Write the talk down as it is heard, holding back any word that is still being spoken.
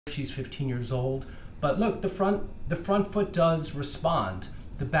She's 15 years old. But look, the front foot does respond.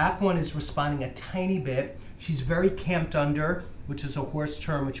 The back one is responding a tiny bit. She's very camped under, which is a horse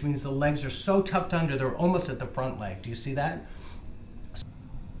term, which means the legs are so tucked under, they're almost at the front leg. Do you see that?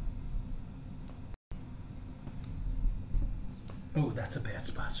 Oh, that's a bad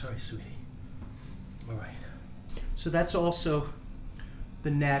spot. Sorry, sweetie. All right. So that's also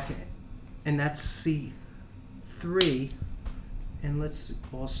the neck, and that's C3. And let's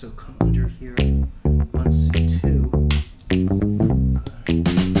also come under here on C2.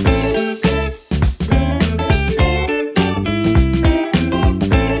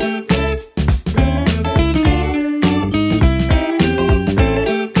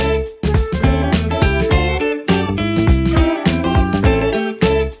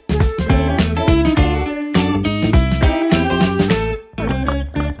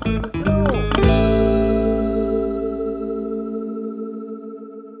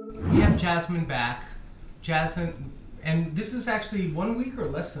 Jasmine back. Jasmine, and this is actually 1 week or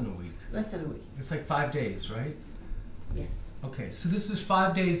less than a week? Less than a week. It's like 5 days, right? Yes. Okay, so this is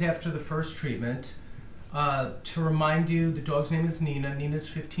 5 days after the first treatment. To remind you, the dog's name is Nina. Nina's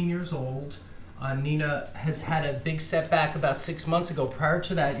 15 years old. Nina has had a big setback about 6 months ago. Prior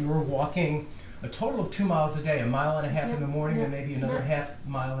to that, you were walking a total of 2 miles a day, 1.5 miles in the morning and maybe another half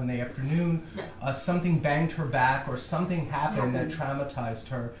mile in the afternoon. Something banged her back or something happened that traumatized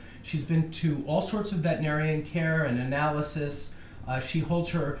her. She's been to all sorts of veterinarian care and analysis. She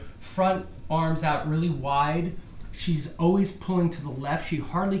holds her front arms out really wide. She's always pulling to the left. She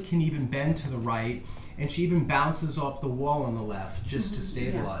hardly can even bend to the right. And she even bounces off the wall on the left just to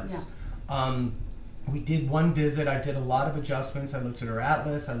stabilize. We did one visit. I did a lot of adjustments. I looked at her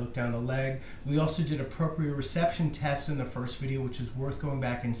atlas. I looked down the leg. We also did a proprioception test in the first video, which is worth going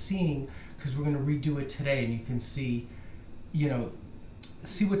back and seeing because we're going to redo it today, and you can see,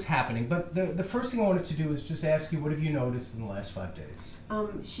 see what's happening. But the first thing I wanted to do is just ask you, what have you noticed in the last 5 days?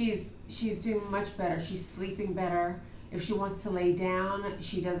 She's doing much better. She's sleeping better. If she wants to lay down,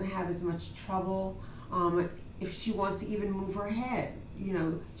 she doesn't have as much trouble. If she wants to even move her head,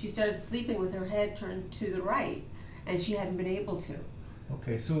 she started sleeping with her head turned to the right, and she hadn't been able to.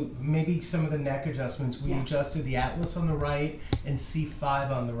 Okay, so maybe some of the neck adjustments. We adjusted the atlas on the right and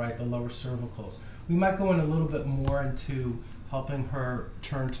C5 on the right, the lower cervicals. We might go in a little bit more into helping her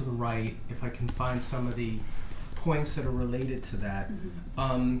turn to the right if I can find some of the points that are related to that.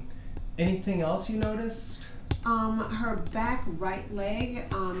 Anything else you noticed? Her back right leg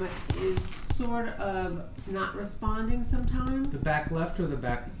is sort of not responding sometimes. The back left or the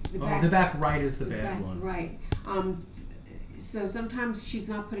back? The back right is the bad one. Right. So sometimes she's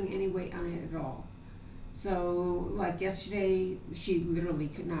not putting any weight on it at all. So like yesterday, she literally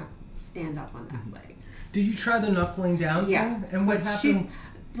could not stand up on that leg. Did you try the knuckling down thing? And what happened?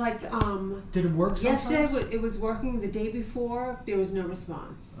 Did it work sometimes? Yesterday it was working. The day before, there was no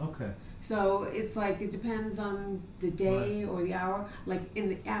response. Okay. So it's like it depends on the day or the hour. Like in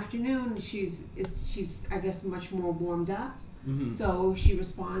the afternoon, she's I guess much more warmed up, so she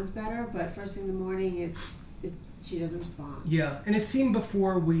responds better. But first thing in the morning, she doesn't respond. Yeah, and it seemed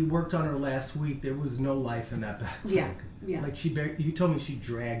before we worked on her last week, there was no life in that back leg. Yeah. Like you told me she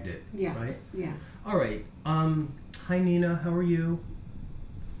dragged it. Yeah. Right. Yeah. All right. Hi Nina, how are you?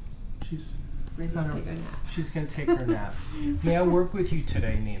 She's ready to take her nap. She's gonna take her nap. May I work with you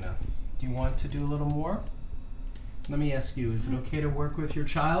today, Nina? Do you want to do a little more? Let me ask you, is it okay to work with your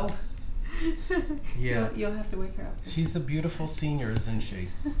child? Yeah. You'll have to wake her up. She's a beautiful senior, isn't she?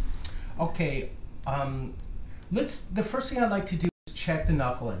 Okay. The first thing I'd like to do is check the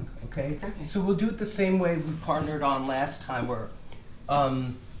knuckling, okay? So we'll do it the same way we partnered on last time where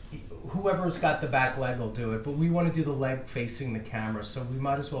whoever's got the back leg will do it, but we want to do the leg facing the camera, so we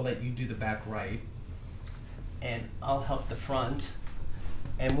might as well let you do the back right. And I'll help the front.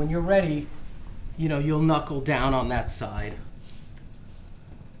 And when you're ready, you'll knuckle down on that side.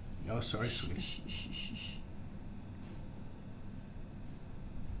 No, sorry, sweetie.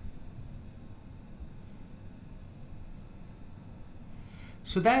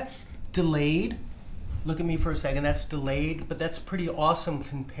 So that's delayed. Look at me for a second. That's delayed, but that's pretty awesome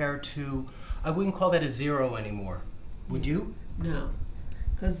compared to, I wouldn't call that a 0 anymore. Would you? No.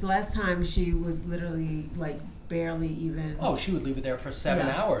 Because last time she was literally like barely even. Oh, she would leave it there for 7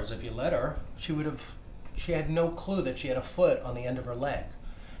 hours if you let her. She had no clue that she had a foot on the end of her leg.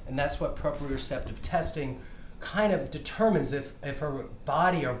 And that's what proprioceptive testing kind of determines if her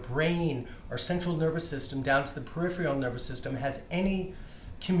body or brain or central nervous system down to the peripheral nervous system has any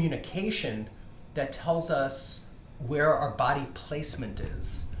communication that tells us where our body placement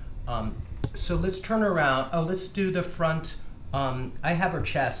is. So let's turn around. Oh, let's do the front I have her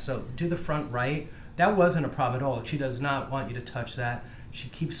chest, so do the front right. That wasn't a problem at all. She does not want you to touch that. She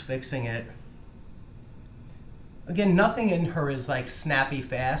keeps fixing it. Again, nothing in her is like snappy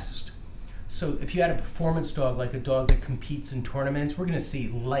fast. So if you had a performance dog, like a dog that competes in tournaments, we're gonna see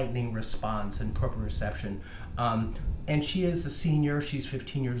lightning response and proprioception. And she is a senior, she's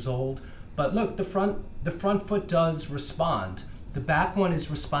 15 years old. But look, the front foot does respond. The back one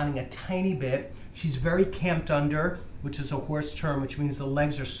is responding a tiny bit. She's very camped under, which is a horse term, which means the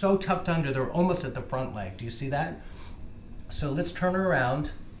legs are so tucked under, they're almost at the front leg. Do you see that? So let's turn her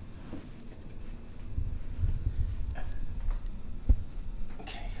around.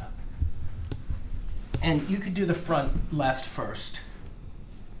 Okay. And you could do the front left first.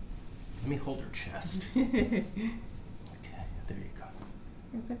 Let me hold her chest. Okay, there you go.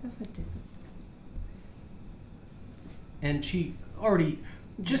 And she already,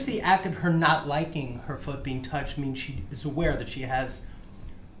 just the act of her not liking her foot being touched means she is aware that she has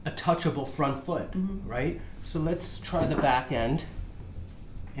a touchable front foot, right? So let's try the back end.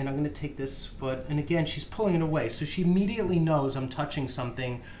 And I'm gonna take this foot, and again, she's pulling it away. So she immediately knows I'm touching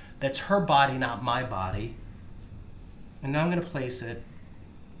something that's her body, not my body. And now I'm gonna place it.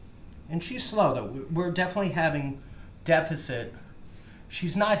 And she's slow though. We're definitely having deficit.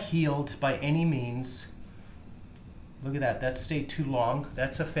 She's not healed by any means. Look at that, that stayed too long.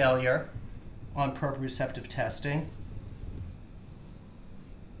 That's a failure on proprioceptive testing.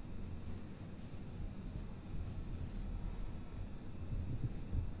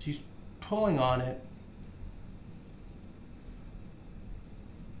 She's pulling on it.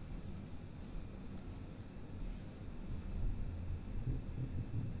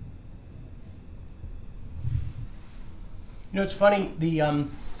 You know, it's funny, the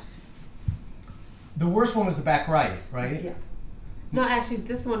worst one was the back right? Yeah. No, actually,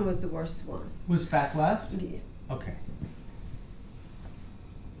 this one was the worst one. Was back left? Yeah. Okay.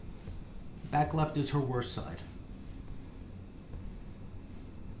 Back left is her worst side.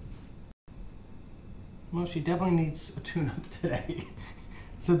 Well, she definitely needs a tune-up today.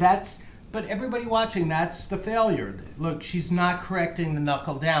 So that's, but everybody watching, that's the failure. Look, she's not correcting the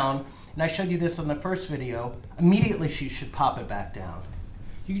knuckle down, and I showed you this on the first video. Immediately she should pop it back down.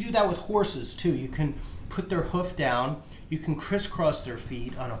 You can do that with horses too. You can put their hoof down. You can crisscross their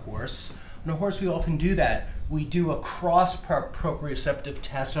feet on a horse. On a horse, we often do that. We do a cross proprioceptive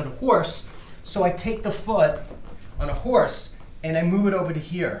test on a horse. So I take the foot on a horse and I move it over to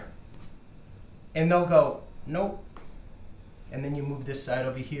here. And they'll go, nope. And then you move this side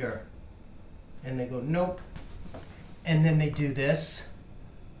over here. And they go, nope. And then they do this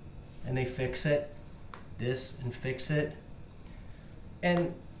and they fix it, this and fix it.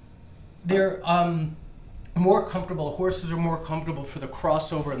 And they're more comfortable, horses are more comfortable for the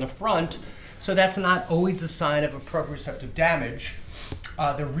crossover in the front, so that's not always a sign of a proprioceptive damage.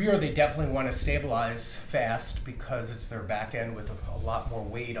 The rear, they definitely want to stabilize fast because it's their back end with a lot more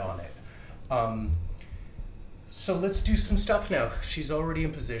weight on it. So let's do some stuff now. She's already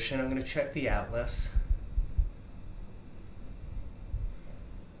in position. I'm going to check the atlas.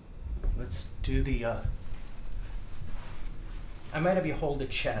 Let's do the I might have you hold the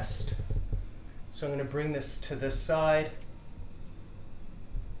chest. So I'm going to bring this to this side.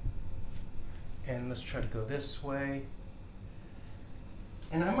 And let's try to go this way.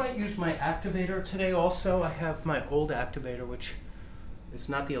 And I might use my activator today also. I have my old activator, which is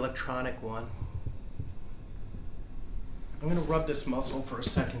not the electronic one. I'm going to rub this muscle for a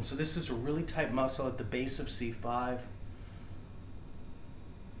second. So this is a really tight muscle at the base of C5.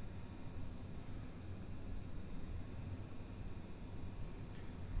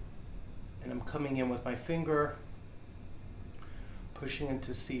 And I'm coming in with my finger, pushing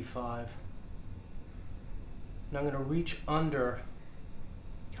into C5. And I'm going to reach under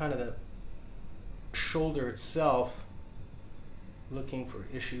kind of the shoulder itself, looking for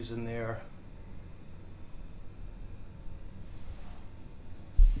issues in there.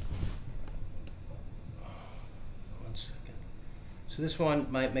 One second. So this one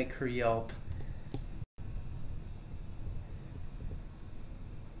might make her yelp.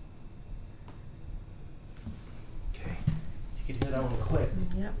 You can hear that one click.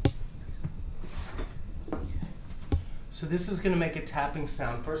 Yep. So this is going to make a tapping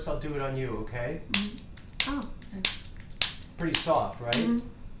sound. First I'll do it on you, okay? Mm-hmm. Oh, okay. Pretty soft, right? Mm-hmm.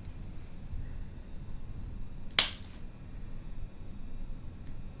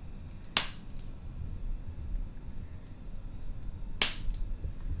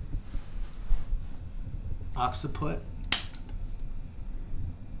 Occiput.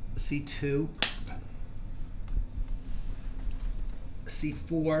 C2.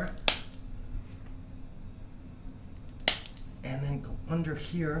 C4. and then go under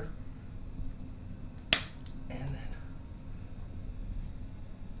here, and then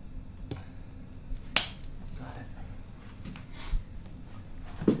got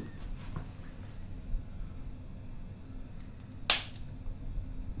it.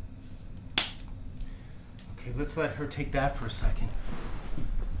 Okay, let's let her take that for a second.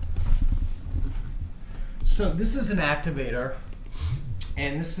 So this is an activator,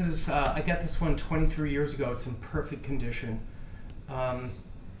 and this is, I got this one 23 years ago. It's in perfect condition.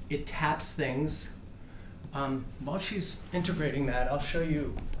 It taps things. While she's integrating that, I'll show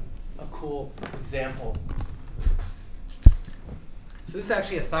you a cool example. So this is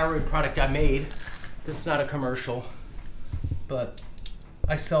actually a thyroid product I made. This is not a commercial, but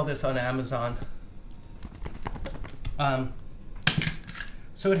I sell this on Amazon.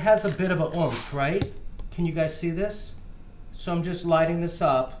 So it has a bit of a oomph, right? Can you guys see this? So I'm just lighting this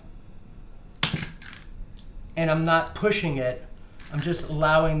up, and I'm not pushing it. I'm just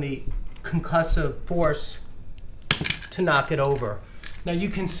allowing the concussive force to knock it over. Now you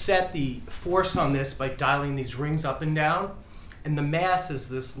can set the force on this by dialing these rings up and down, and the mass is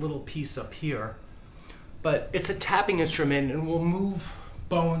this little piece up here. But it's a tapping instrument, and we'll move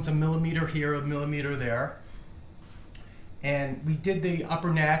bones a millimeter here, a millimeter there. And we did the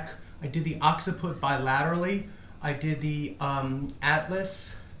upper neck. I did the occiput bilaterally. I did the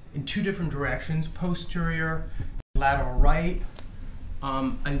atlas in 2 different directions, posterior, lateral right.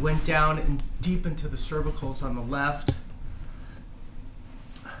 I went down and deep into the cervicals on the left.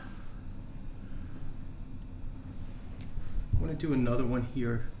 I want to do another one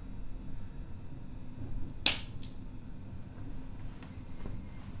here.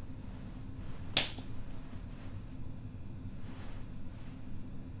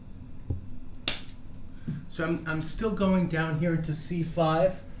 So I'm still going down here to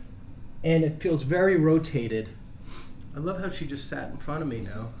C5, and it feels very rotated. I love how she just sat in front of me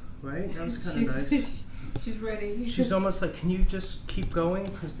now, right? That was kind of nice. She's ready. She's almost like, can you just keep going?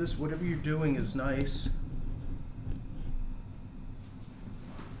 Because this, whatever you're doing is nice.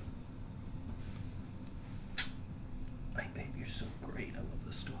 Hi, babe, you're so great. I love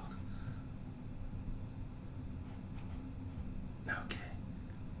this dog. Okay.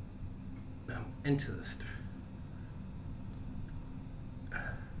 Now, into this.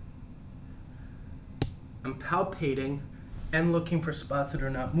 I'm palpating and looking for spots that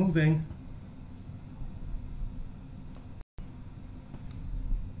are not moving.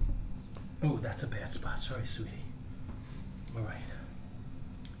 Oh, that's a bad spot. Sorry, sweetie. All right.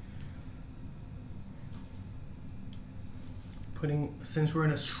 Since we're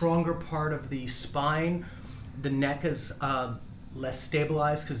in a stronger part of the spine, the neck is less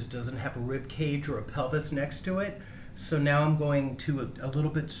stabilized because it doesn't have a rib cage or a pelvis next to it. So now I'm going to a little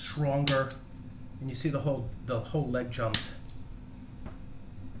bit stronger. And you see the whole leg jumped.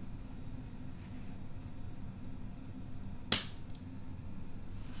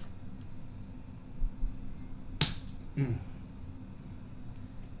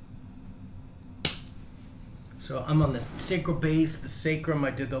 So I'm on the sacral base, the sacrum.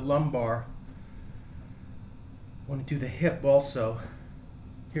 I did the lumbar. I want to do the hip also.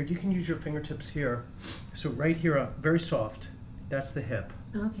 Here, you can use your fingertips here. So right here, very soft. That's the hip.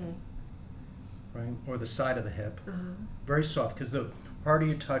 Okay. Right, or the side of the hip. Very soft, because the harder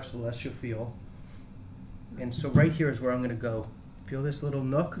you touch, the less you feel. And so right here is where I'm going to go. Feel this little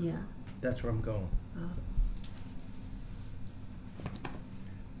nook? Yeah. That's where I'm going.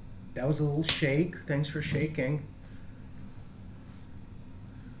 That was a little shake. Thanks for shaking.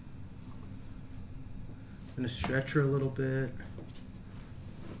 I'm going to stretch her a little bit.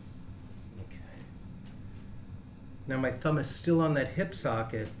 Okay. Now my thumb is still on that hip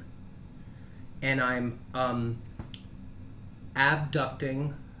socket, and I'm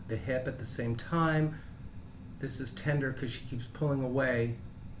abducting the hip at the same time. This is tender because she keeps pulling away.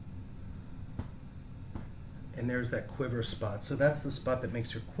 And there's that quiver spot. So that's the spot that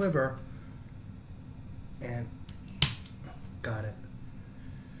makes her quiver. And got it.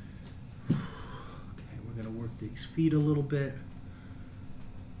 Okay, we're gonna work these feet a little bit.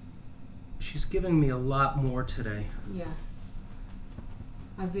 She's giving me a lot more today. Yeah.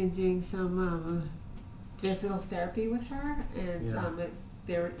 I've been doing some physical therapy with her, and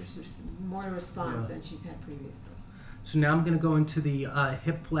there's more response than she's had previously. So now I'm going to go into the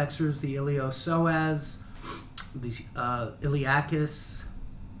hip flexors, the iliopsoas, the iliacus,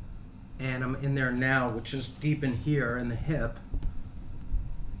 and I'm in there now, which is deep in here in the hip.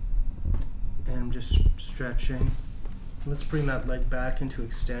 And I'm just stretching. Let's bring that leg back into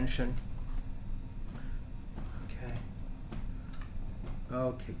extension.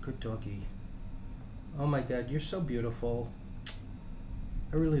 Okay, good doggy. Oh my God, you're so beautiful.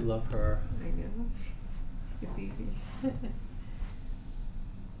 I really love her. I know. It's easy.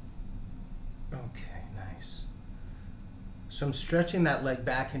 Okay, nice. So I'm stretching that leg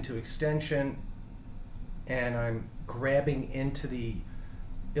back into extension, and I'm grabbing into the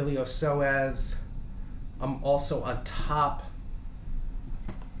iliopsoas. I'm also on top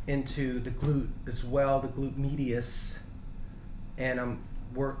into the glute as well, the glute medius, and I'm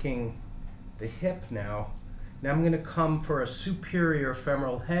working the hip now. Now I'm going to come for a superior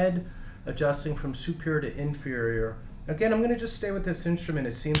femoral head, adjusting from superior to inferior. Again, I'm going to just stay with this instrument.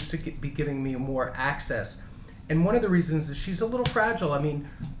 It seems to be giving me more access. And one of the reasons is she's a little fragile. I mean,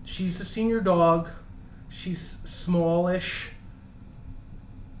 she's a senior dog. She's smallish.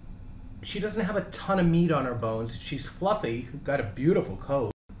 She doesn't have a ton of meat on her bones. She's fluffy, got a beautiful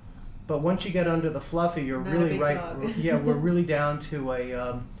coat. But once you get under the fluffy, you're Not really a big dog. Yeah, we're really down to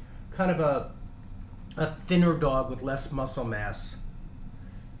a kind of a thinner dog with less muscle mass.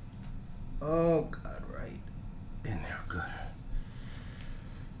 Oh God, right in there, good.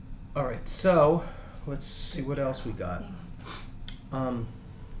 All right, so let's see what else we got.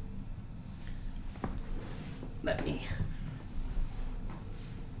 Let me.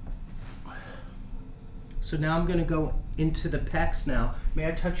 So now I'm going to go into the pecs now. May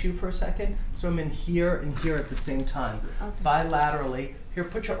I touch you for a second? So I'm in here and here at the same time, Okay. bilaterally. Here,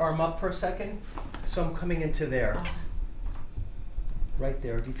 put your arm up for a second. So I'm coming into there. Right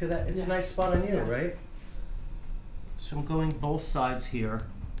there. Do you feel that? It's a nice spot on you, Yeah. right? So I'm going both sides here.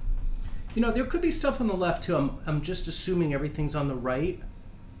 You know, there could be stuff on the left too. I'm just assuming everything's on the right,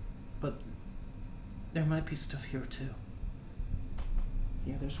 but there might be stuff here too.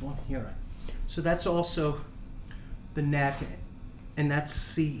 Yeah, there's one here. So that's also the neck, and that's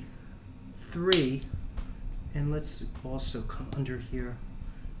C3. And let's also come under here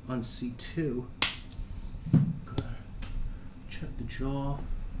on C2. Good. Check the jaw.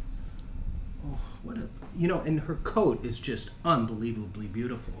 Oh, what a, you know, and her coat is just unbelievably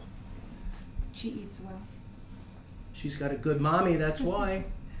beautiful. She eats well. She's got a good mommy, that's why.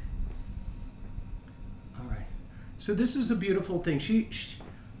 All right. So this is a beautiful thing. She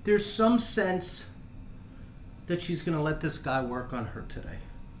there's some sense that she's going to let this guy work on her today.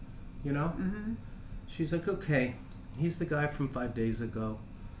 You know? Mm-hmm. She's like, okay, he's the guy from 5 days ago.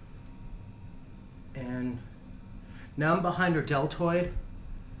 And now I'm behind her deltoid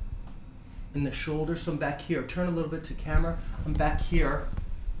in the shoulder, so I'm back here. Turn a little bit to camera. I'm back here,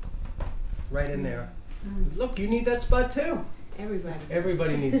 right in there. Mm. Look, you need that spot too. Everybody.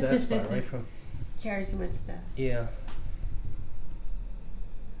 Everybody needs that spot, right? From Carry too much stuff. yeah.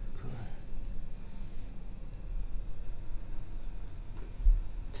 Good.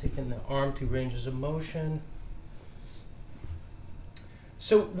 Taking the arm through ranges of motion.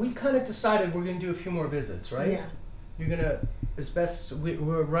 So we kind of decided we're going to do a few more visits, right? Yeah. You're going to, as best,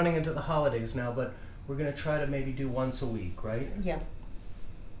 we're running into the holidays now, but we're going to try to maybe do once a week, right? Yeah.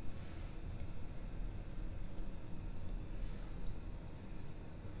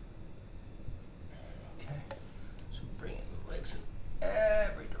 Okay. So bringing the legs in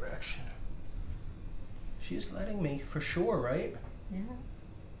every direction. She's letting me, for sure, right? Yeah.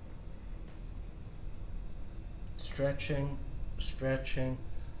 Stretching, stretching.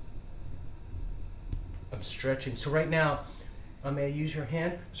 I'm stretching. So right now, may I use your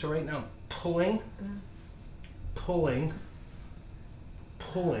hand? So right now I'm pulling, pulling,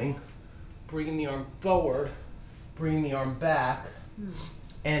 pulling, bringing the arm forward, bringing the arm back,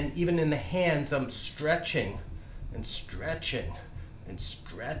 and even in the hands I'm stretching and stretching and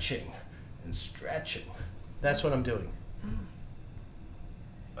stretching and stretching. That's what I'm doing.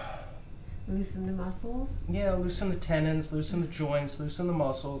 Loosen the muscles. Yeah, loosen the tendons, loosen the joints, loosen the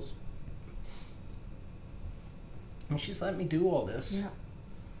muscles. I mean, she's letting me do all this. Yeah.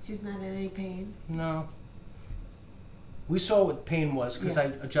 She's not in any pain. No. We saw what pain was because Yeah. I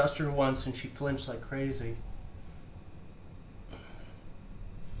adjusted her once and she flinched like crazy.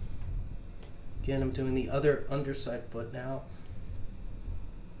 Again, I'm doing the other underside foot now.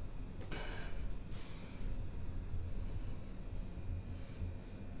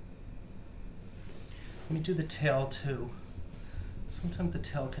 Let me do the tail too. Sometimes the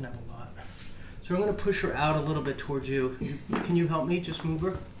tail can have a lot. So I'm going to push her out a little bit towards you. Can you help me? Just move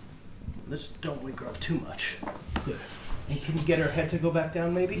her. Don't wake her up too much. Good. And can you get her head to go back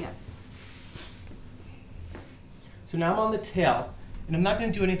down maybe? Yeah. So now I'm on the tail, and I'm not going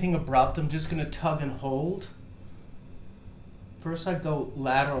to do anything abrupt. I'm just going to tug and hold. First I go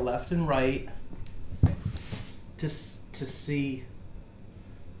lateral left and right to see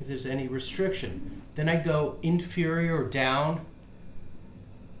if there's any restriction. Then I go inferior or down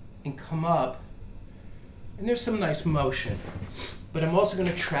and come up, and there's some nice motion. but I'm also going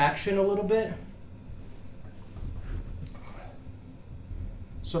to traction a little bit.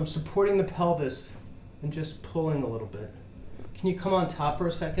 So I'm supporting the pelvis and just pulling a little bit. Can you come on top for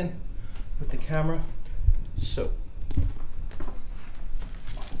a second with the camera? So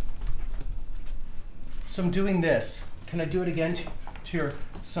I'm doing this. Can I do it again to your,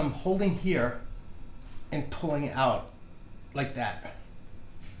 so I'm holding here and pulling out like that.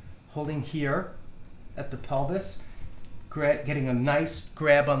 Holding here at the pelvis, getting a nice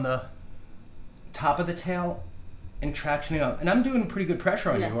grab on the top of the tail and tractioning up. And I'm doing pretty good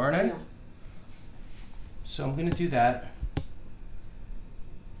pressure on you, aren't I? Yeah. So I'm gonna do that.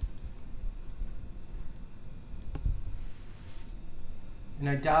 And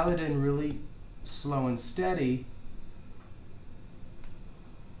I dial it in really slow and steady.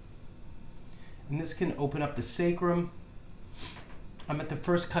 And this can open up the sacrum. I'm at the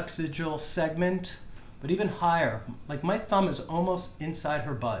first coccygeal segment, but even higher. Like my thumb is almost inside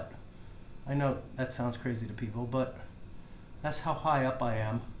her butt. I know that sounds crazy to people, but that's how high up I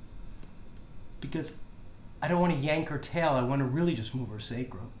am. Because I don't want to yank her tail, I want to really just move her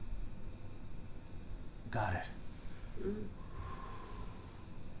sacrum. Got it. Mm.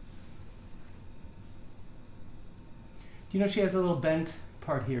 Do you know she has a little bent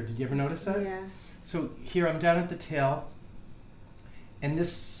part here? Did you ever notice that? Yeah. So here I'm down at the tail, and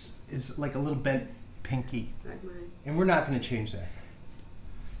this is like a little bent pinky. Like mine. And we're not going to change that.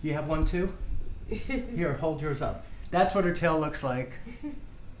 You have one too? Here, hold yours up. That's what her tail looks like.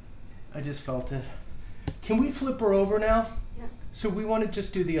 I just felt it. Can we flip her over now? Yeah. So we want to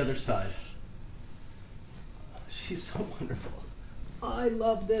just do the other side. She's so wonderful. I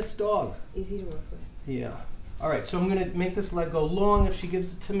love this dog. Easy to work with. Yeah. All right, so I'm going to make this leg go long if she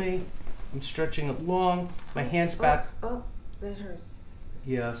gives it to me. I'm stretching it long. My hand's back. Oh, that hurts.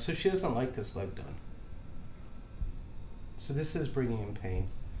 Yeah, so she doesn't like this leg done. So this is bringing in pain.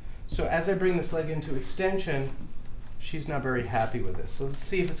 So as I bring this leg into extension, she's not very happy with this. So let's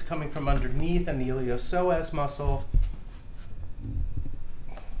see if it's coming from underneath and the iliopsoas muscle.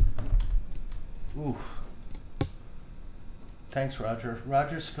 Ooh. Thanks, Roger.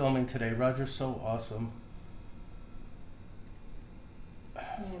 Roger's filming today. Roger's so awesome.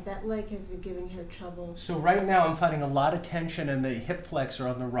 Yeah, that leg has been giving her trouble. So right now I'm finding a lot of tension in the hip flexor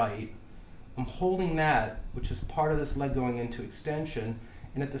on the right. I'm holding that, which is part of this leg going into extension,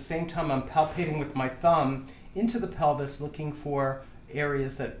 and at the same time I'm palpating with my thumb into the pelvis, looking for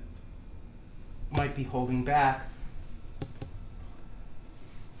areas that might be holding back.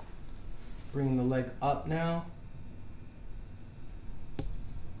 Bringing the leg up now.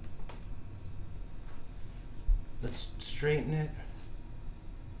 Let's straighten it.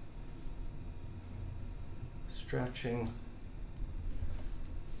 Stretching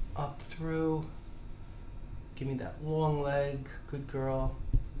up through. Give me that long leg. Good girl.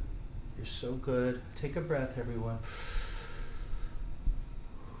 You're so good. Take a breath, everyone.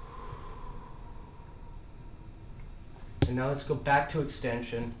 And now let's go back to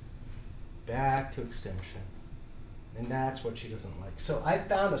extension. Back to extension. And that's what she doesn't like. So I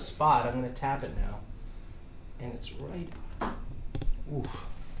found a spot. I'm going to tap it now. And it's right. Ooh.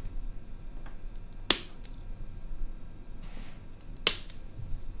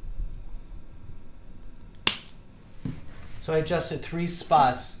 So I adjusted 3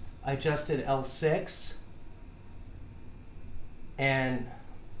 spots. I adjusted L6, and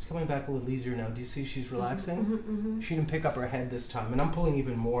it's coming back a little easier now. Do you see she's relaxing? Mm-hmm, mm-hmm. She didn't pick up her head this time, and I'm pulling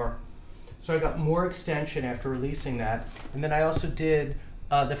even more. So I got more extension after releasing that. And then I also did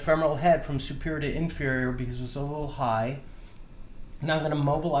the femoral head from superior to inferior because it was a little high. Now I'm going to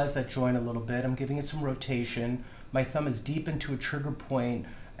mobilize that joint a little bit. I'm giving it some rotation. My thumb is deep into a trigger point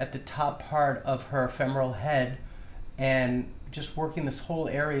at the top part of her femoral head, and just working this whole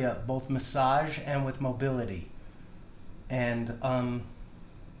area, both massage and with mobility. And I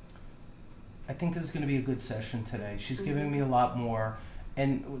think this is going to be a good session today. She's giving me a lot more.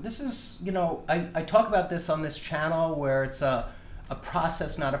 And this is, you know, I talk about this on this channel where it's a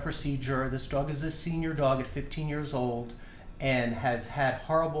process, not a procedure. This dog is a senior dog at 15 years old and has had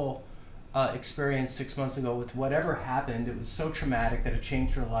horrible experience 6 months ago with whatever happened. It was so traumatic that it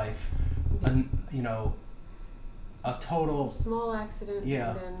changed her life. And, you know, a total small accident,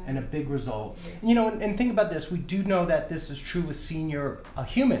 yeah, and a big result. Yeah. You know, and think about this. We do know that this is true with senior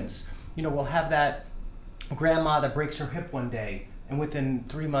humans. You know, we'll have that grandma that breaks her hip one day, and within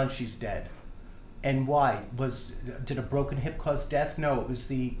 3 months she's dead. And why? Did a broken hip cause death? No, it was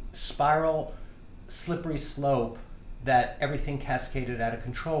the spiral, slippery slope that everything cascaded out of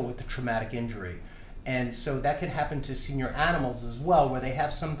control with the traumatic injury. And so that can happen to senior animals as well, where they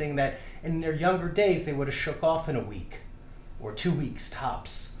have something that in their younger days they would have shook off in a week. or 2 weeks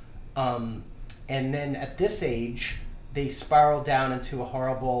tops. And then at this age, they spiral down into a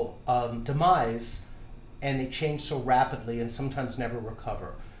horrible demise, and they change so rapidly and sometimes never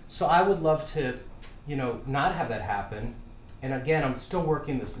recover. So I would love to, you know, not have that happen. And again, I'm still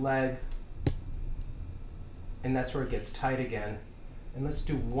working this leg, and that's where it gets tight again. And let's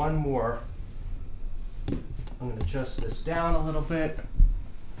do one more. I'm going to adjust this down a little bit.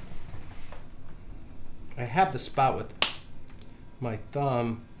 I have the spot with my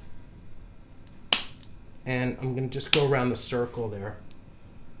thumb, and I'm going to just go around the circle there.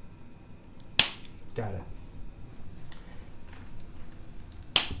 Got it.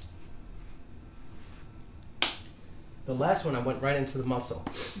 The last one, I went right into the muscle.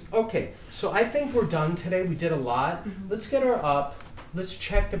 Okay, so I think we're done today. We did a lot. Let's get her up. Let's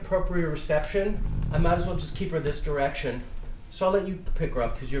check the proprioception. I might as well just keep her this direction. So I'll let you pick her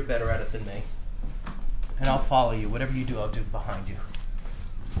up because you're better at it than me. And I'll follow you. Whatever you do, I'll do behind you.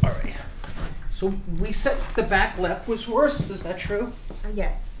 All right. So we said the back left was worse. Is that true?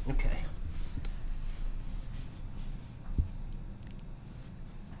 Yes. Okay.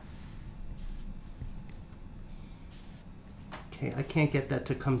 Okay, I can't get that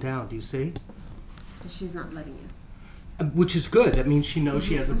to come down. Do you see? She's not letting you. Which is good. That means she knows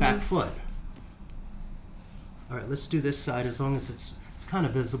she has a back foot. All right, let's do this side as long as it's kind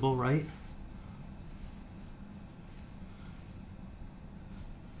of visible, right?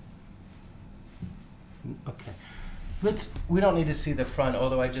 Okay. We don't need to see the front,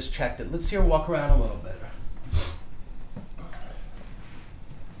 although I just checked it. Let's see her walk around a little bit.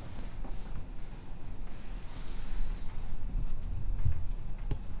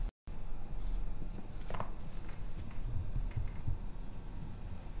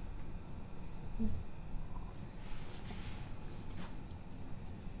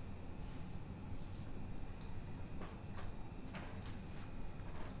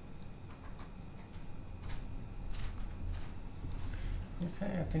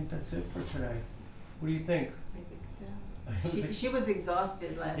 Okay, I think that's it for today. What do you think? I think so. She was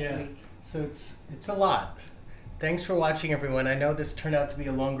exhausted last week. So it's a lot. Thanks for watching, everyone. I know this turned out to be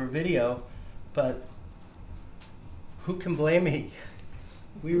a longer video, but who can blame me?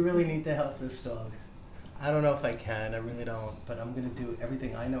 We really need to help this dog. I don't know if I can. I really don't. But I'm going to do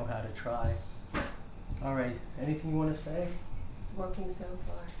everything I know how to try. All right. Anything you want to say? It's working so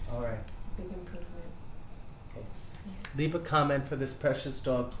far. All right. It's a big improvement. Okay. Leave a comment for this precious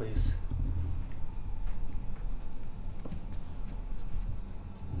dog, please.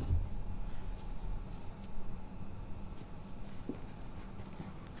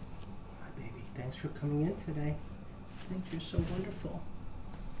 Hi, baby. Thanks for coming in today. I think you're so wonderful.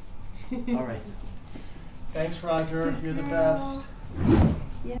 All right. Thanks, Roger. You're the best.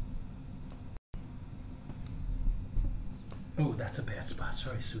 Yeah. Oh, that's a bad spot.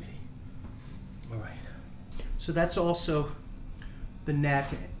 Sorry, sweetie. All right. So that's also the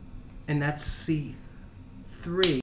neck, and that's C3.